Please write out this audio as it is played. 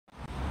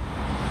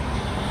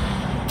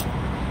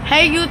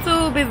Hey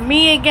YouTube, it's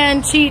me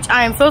again, Cheech.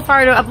 I am so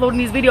sorry to uploading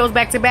these videos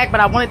back to back, but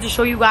I wanted to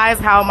show you guys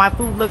how my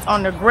food looks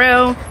on the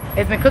grill.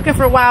 It's been cooking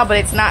for a while, but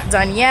it's not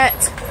done yet.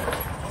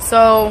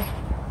 So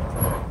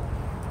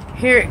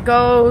here it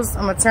goes.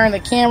 I'm gonna turn the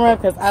camera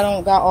because I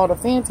don't got all the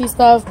fancy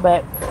stuff,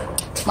 but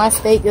my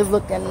steak is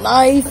looking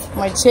nice.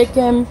 My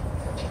chicken,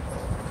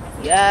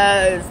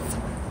 yes.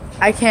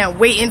 I can't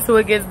wait until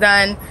it gets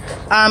done.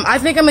 I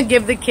think I'm gonna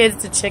give the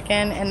kids the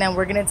chicken and then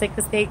we're gonna take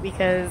the steak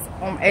because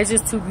it's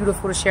just too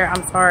beautiful to share.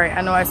 I'm sorry,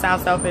 I know I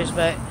sound selfish,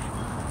 but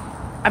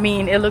I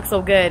mean, it looks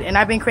so good. And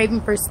I've been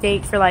craving for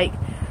steak for like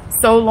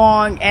so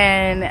long,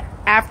 and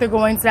after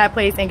going to that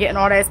place and getting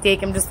all that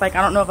steak, I'm just like,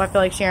 I don't know if I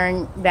feel like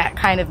sharing that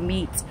kind of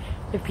meat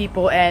with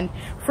people. And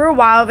for a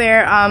while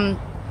there,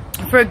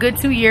 for a good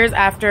 2 years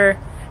after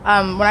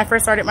when I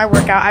first started my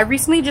workout, I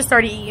recently just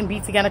started eating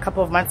beef again a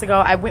couple of months ago.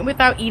 I went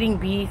without eating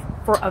beef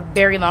for a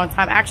very long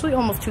time, actually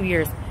almost 2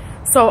 years.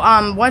 So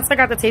once I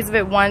got the taste of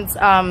it once,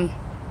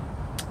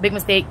 big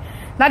mistake,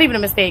 not even a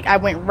mistake, I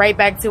went right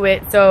back to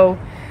it. So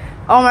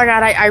oh my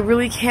god, I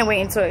really can't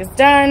wait until it's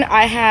done.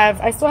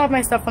 I still have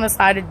my stuff on the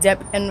side to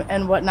dip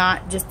and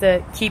whatnot just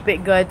to keep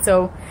it good.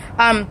 So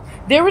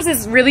there was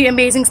this really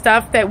amazing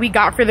stuff that we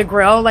got for the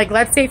grill. Like,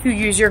 let's say if you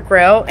use your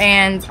grill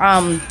and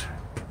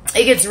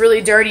it gets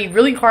really dirty,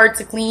 really hard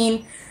to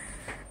clean.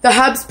 The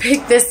hubs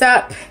pick this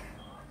up.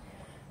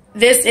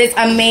 This is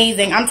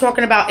amazing. I'm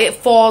talking about it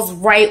falls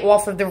right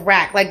off of the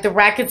rack. Like, the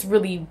rack is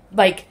really,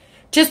 like,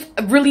 just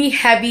really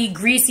heavy,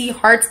 greasy,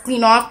 hard to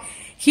clean off.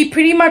 He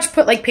pretty much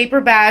put, like, paper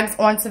bags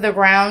onto the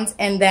ground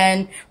and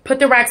then put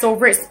the racks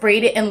over it,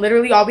 sprayed it, and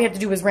literally all we had to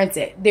do was rinse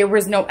it. There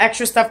was no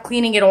extra stuff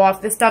cleaning it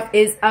off. This stuff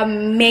is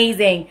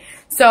amazing.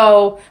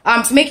 So,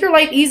 to make your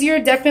life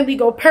easier, definitely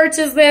go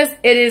purchase this.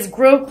 It is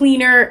grill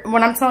cleaner.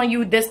 When I'm telling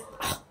you this,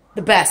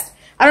 the best.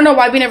 I don't know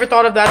why we never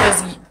thought of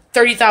that this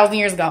 30,000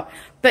 years ago.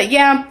 But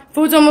yeah,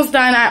 food's almost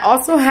done. I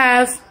also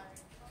have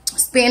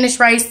Spanish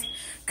rice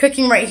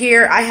cooking right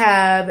here. I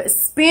have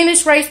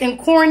Spanish rice and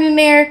corn in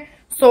there.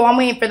 So I'm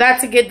waiting for that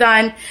to get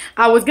done.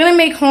 I was gonna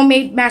make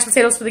homemade mashed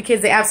potatoes for the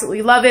kids. They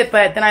absolutely love it,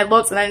 but then I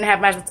looked and I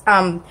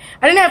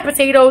didn't have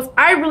potatoes.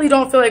 I really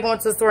don't feel like going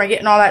to the store and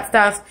getting all that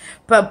stuff.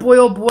 But boy,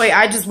 oh boy,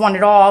 I just want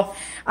it all.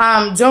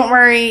 Don't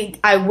worry,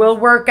 I will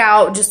work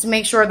out just to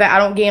make sure that I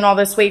don't gain all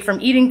this weight from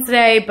eating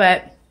today.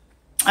 But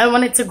I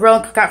wanted to grill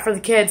and cook out for the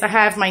kids. I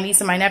have my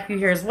niece and my nephew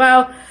here as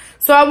well.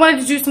 So I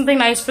wanted to do something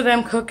nice for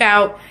them, cook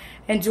out,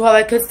 and do all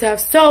that good stuff.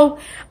 So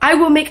I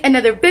will make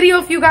another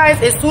video for you guys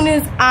as soon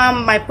as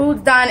my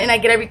food's done and I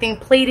get everything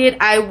plated.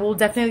 I will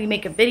definitely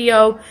make a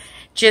video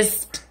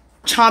just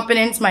chomping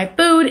into my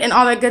food and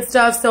all that good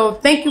stuff. So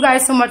thank you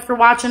guys so much for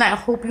watching. I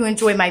hope you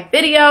enjoyed my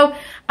video.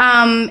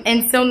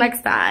 Until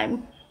next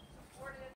time.